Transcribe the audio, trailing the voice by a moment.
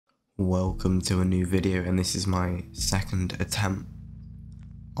Welcome to a new video, and this is my second attempt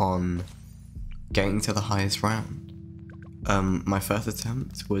on getting to the highest round. My first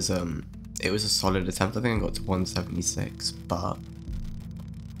attempt was it was a solid attempt. I think I got to 176, but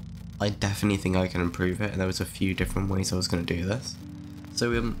I definitely think I can improve it, and there was a few different ways I was going to do this.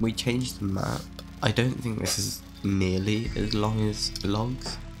 So we changed the map. I don't think this is nearly as long as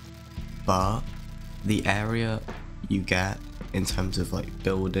logs, but the area you get in terms of like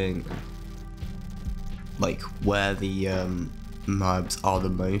building, like where the mobs are the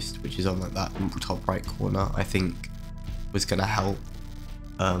most, which is on like that top right corner, I think was gonna help,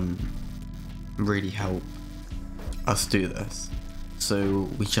 really help us do this. So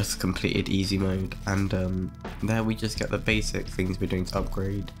we just completed easy mode, and there we just get the basic things we're doing to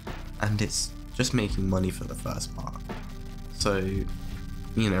upgrade, and it's just making money for the first part. So,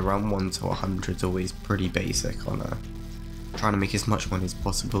 you know, round 1 to 100 is always pretty basic on trying to make as much money as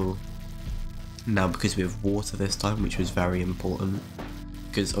possible. Now, because we have water this time, which was very important,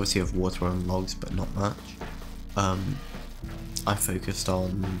 because obviously we have water on logs but not much, I focused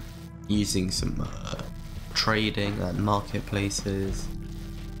on using some trading and marketplaces,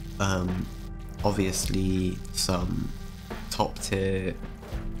 obviously some top tier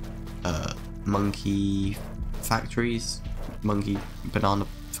monkey factories, monkey banana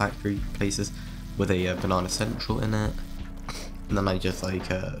factory places with a banana central in it, and then I just like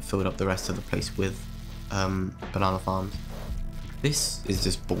filled up the rest of the place with banana farms. This is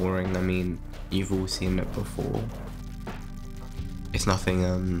just boring. I mean, you've all seen it before. It's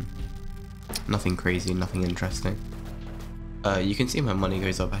nothing nothing crazy, nothing interesting. You can see my money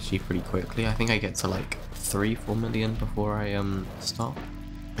goes up actually pretty quickly. I think I get to like 3-4 million before I stop.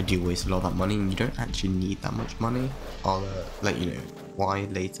 I do waste a lot of that money, and you don't actually need that much money. I'll let you know why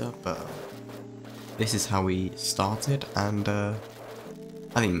later, but this is how we started, and I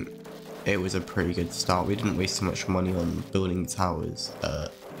think it was a pretty good start. We didn't waste too much money on building towers.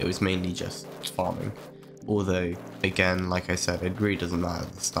 It was mainly just farming. Although, again, like I said, it really doesn't matter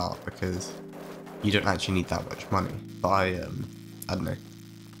at the start because you don't actually need that much money. But I don't know.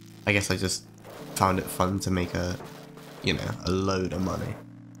 I guess I just found it fun to make a load of money.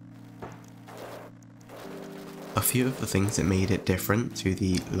 A few of the things that made it different to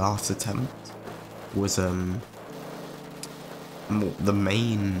the last attempt was the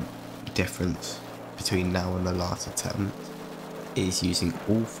main difference between now and the last attempt is using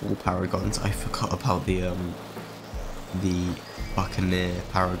all 4 paragons. I forgot about the Buccaneer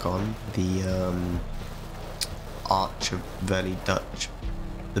paragon, the Archevally Dutch,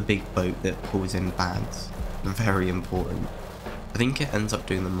 the big boat that pulls in bags. Very important. I think it ends up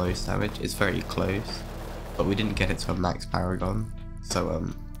doing the most damage. It's very close, but we didn't get it to a max paragon, so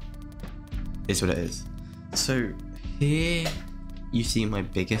is what it is. So here you see my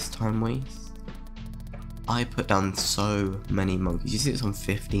biggest time waste. I put down so many monkeys. You see it's on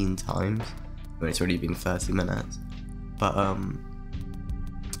 15 times when it's already been 30 minutes, but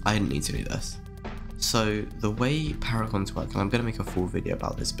I didn't need to do this. So the way paragons work, and I'm gonna make a full video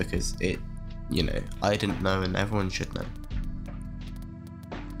about this because it, I didn't know and everyone should know.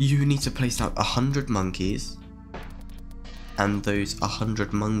 You need to place out 100 monkeys, and those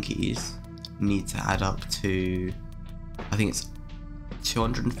 100 monkeys need to add up to, I think it's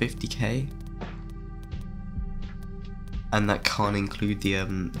 250k, and that can't include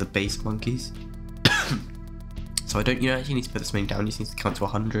the base monkeys. So you don't actually need to put this many down. You just need to count to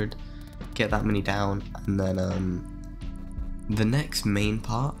 100, get that many down, and then the next main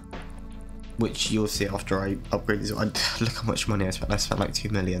part, which you'll see after I upgrade this. Look how much money I spent. I spent like 2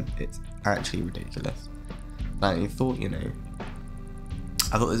 million. It's actually ridiculous. I thought,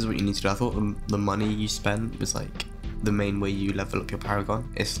 I thought this is what you need to do. I thought the money you spend was like the main way you level up your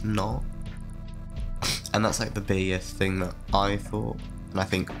paragon. It's not. And that's like the biggest thing that I thought, and I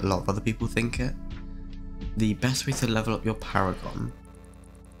think a lot of other people think it. The best way to level up your paragon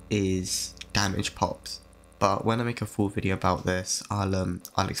is damage pops. But when I make a full video about this, I'll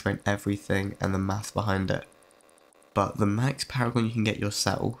explain everything and the math behind it. But the max paragon you can get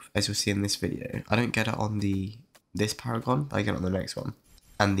yourself, as you'll see in this video, I don't get it on this paragon, but I get it on the next one.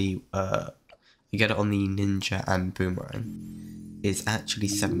 And you get it on the ninja and boomerang, is actually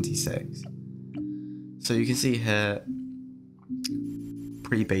 76. So you can see here,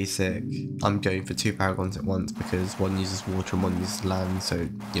 pretty basic. I'm going for 2 paragons at once because one uses water and one uses land, so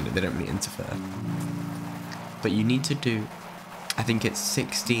they don't really interfere. But you need to do, I think it's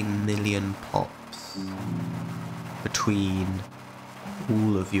 16 million pops between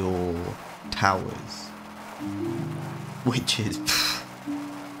all of your towers, which is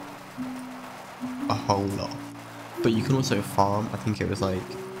a whole lot. But you can also farm. I think it was like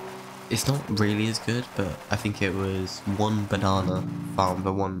it's not really as good, but I think it was one banana farm,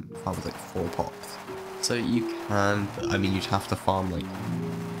 but one farm was like 4 pops. So you can, but I mean, you'd have to farm like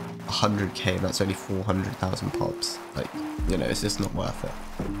 100k, and that's only 400,000 pops. Like, you know, it's just not worth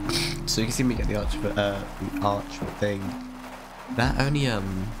it. So you can see me get the arch thing. That only, I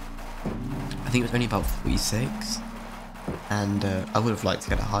think it was only about 46. And I would have liked to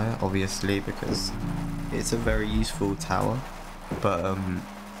get it higher, obviously, because it's a very useful tower. But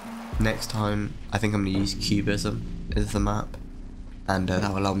next time, I think I'm going to use Cubism as the map, and that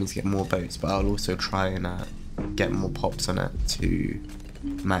will allow me to get more boats. But I'll also try and get more pops on it to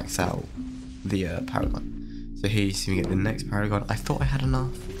max out the Paragon. So here you see me get the next Paragon. I thought I had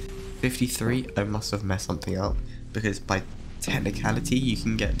enough. 53. I must have messed something up, because by technicality, you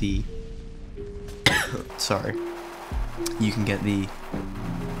can get the sorry. You can get the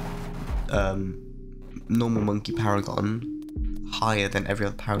normal monkey Paragon higher than every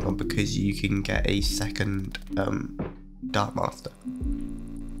other Paragon, because you can get a second Dark Master.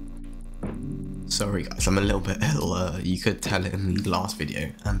 Sorry guys, I'm a little bit ill, you could tell it in the last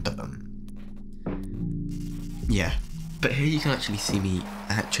video, and yeah. But here you can actually see me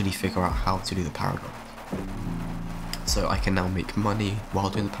actually figure out how to do the Paragon. So I can now make money while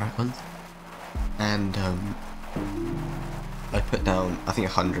doing the Paragons, and I put down, I think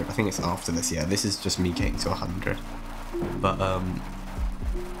 100, I think it's after this, yeah, this is just me getting to 100, but I'm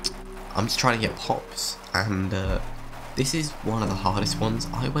just trying to get pops, and this is one of the hardest ones.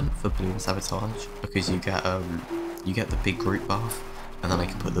 I went for Bloom Sabotage, because you get the big group buff, and then I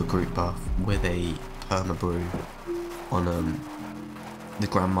can put the group buff with a Perma Brew on the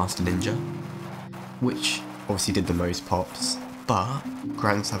Grandmaster Ninja, which obviously did the most pops, but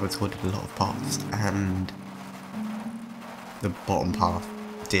Grand Saboteur did a lot of pops, and the bottom path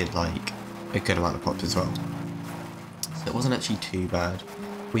did like a good amount of pops as well. So it wasn't actually too bad.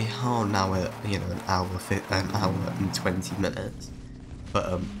 We are now at, you know, an hour and 20 minutes,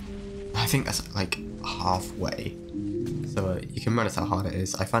 but I think that's like halfway. So you can notice how hard it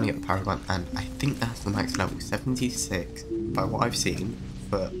is. I finally got the Paragon, and I think that's the max level, 76 by what I've seen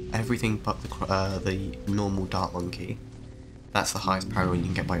for everything but the normal Dark Monkey. That's the highest Paragon you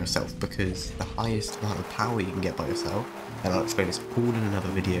can get by yourself, because the highest amount of power you can get by yourself, and I'll explain this all in another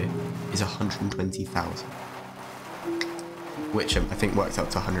video, is 120,000. Which I think works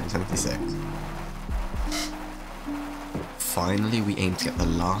out to 176. Finally, we aim to get the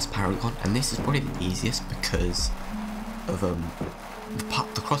last Paragon, and this is probably the easiest because of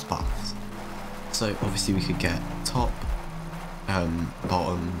the cross paths. So obviously we could get top,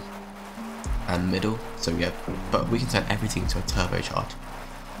 bottom, and middle. So yeah, but we can turn everything into a turbocharge.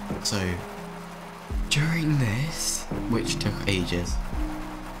 So during this, which took ages,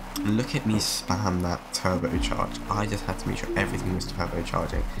 look at me spam that turbocharge. I just had to make sure everything was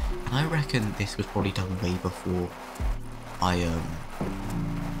turbocharging, and I reckon this was probably done way before I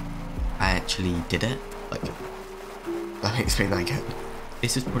actually did it. Like, let me explain that again.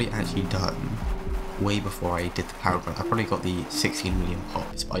 This was probably actually done way before I did the Paragon. I probably got the 16 million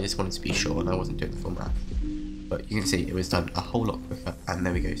pops, but I just wanted to be sure, and I wasn't doing the full math. But you can see it was done a whole lot quicker, and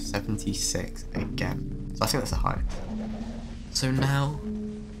there we go, 76 again. So I think that's a high. So now,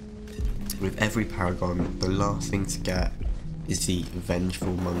 with every Paragon, the last thing to get is the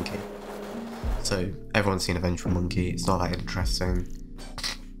Vengeful Monkey. So everyone's seen a Vengeful Monkey, it's not that interesting.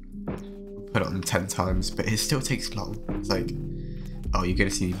 Put it on 10 times, but it still takes long. It's like, oh, you're gonna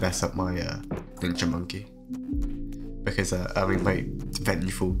see me mess up my Ninja Monkey. Because, I mean, my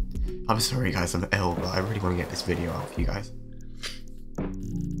Vengeful... I'm sorry guys, I'm ill, but I really want to get this video out for you guys.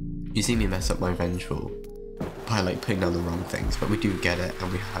 You see me mess up my Vengeful by like putting down the wrong things, but we do get it,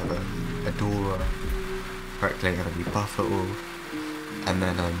 and we have Adora, correctly, and then we buff it all, and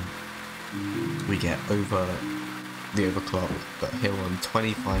then we get over the overclock, but here we're on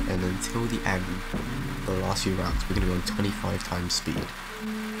 25, and until the end, the last few rounds, we're going to go on 25 times speed.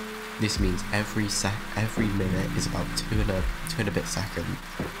 This means every minute is about two and a bit seconds,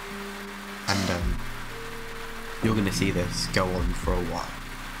 and you're going to see this go on for a while.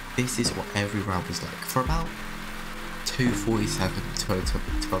 This is what every round was like for about 247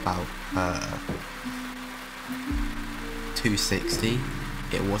 to about 260.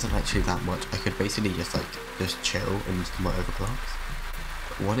 It wasn't actually that much. I could basically just chill and just do my overclocks.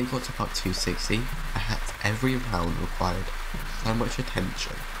 But when it got to about 260, I had every round required so much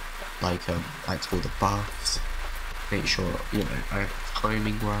attention. Like I had to all the buffs, make sure, you know, I had the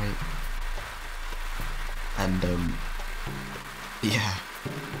timing right, and yeah,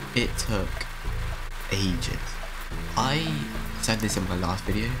 it took ages. I said this in my last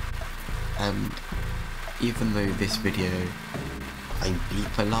video, and even though this video I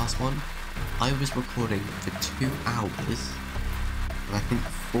beat my last one. I was recording for 2 hours and I think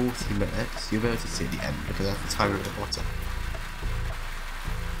 40 minutes. You'll be able to see the end because I have the timer at the bottom.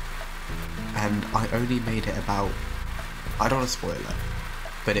 And I only made it about, I don't want to spoil it,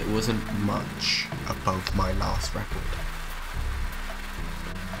 but it wasn't much above my last record.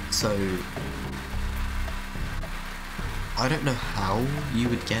 So I don't know how you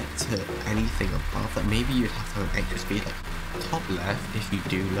would get to anything above that. Maybe you'd have to have an extra speed. Like top left, if you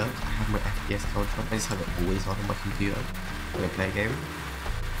do look, I have my FPS counter on. I just have it always on my computer when I play a game.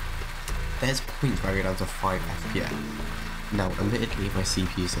 There's points where I go down to 5 FPS. Now, admittedly, my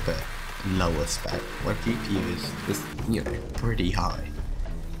CPU is a bit lower spec. My GPU is you know, pretty high.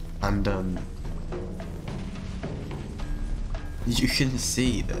 And you can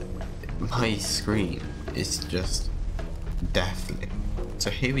see that my screen is just deafening. So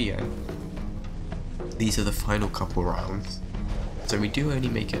here we go. These are the final couple rounds. So we do only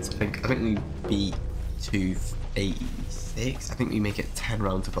make it, I think we beat 286. I think we make it 10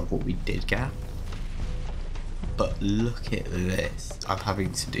 rounds above what we did get. But look at this. I'm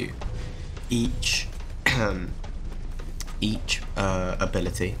having to do each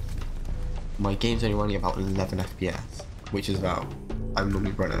ability. My game's only running about 11 FPS, which is about, I'm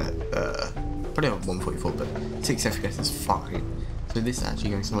normally running at probably about 144, but 6 FPS is fine. So this is actually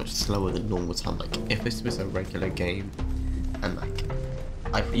going so much slower than normal time. Like if this was a regular game, and like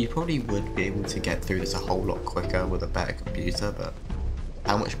you probably would be able to get through this a whole lot quicker with a better computer, but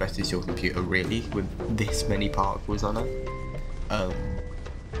how much better is your computer really with this many particles on it?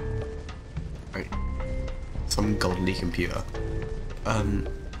 Right, some godly computer.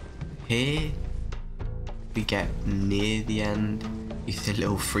 Here we get near the end. You see a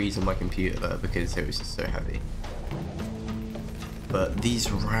little freeze on my computer there because it was just so heavy. But these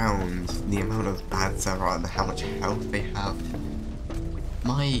rounds, the amount of bads there are and how much health they have.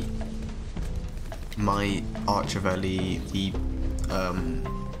 My Archivelli, the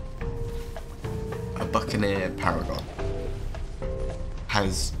a Buccaneer Paragon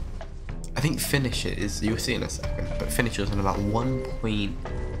has, I think finishes, you'll see in a second, but finishes on about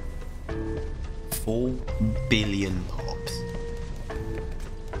 1.4 billion pops.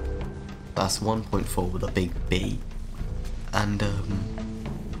 That's 1.4 with a big B. And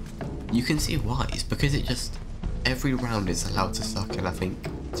you can see why. It's because it just, every round is allowed to suck in I think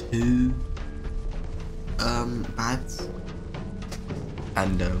 2 bads.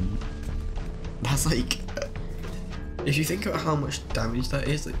 And that's like, if you think about how much damage that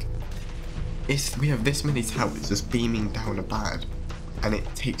is, like we have this many towers just beaming down a bad and it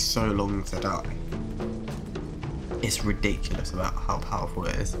takes so long to die. It's ridiculous about how powerful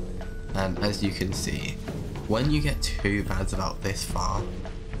it is. And as you can see, when you get 2 bads about this far,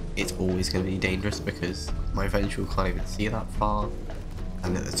 it's always going to be dangerous because my ventral can't even see that far.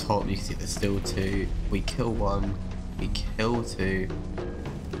 And at the top you can see there's still 2. We kill 1, we kill 2.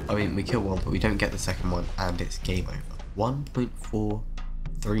 I mean, we kill 1, but we don't get the second one, and it's game over.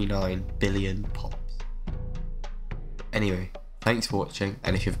 1.439 billion pops. Anyway, thanks for watching,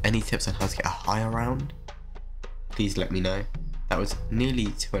 and if you have any tips on how to get a higher round, please let me know. That was nearly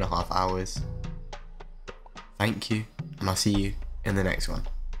 2.5 hours. Thank you, and I'll see you in the next one.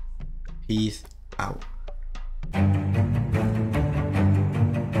 Peace out.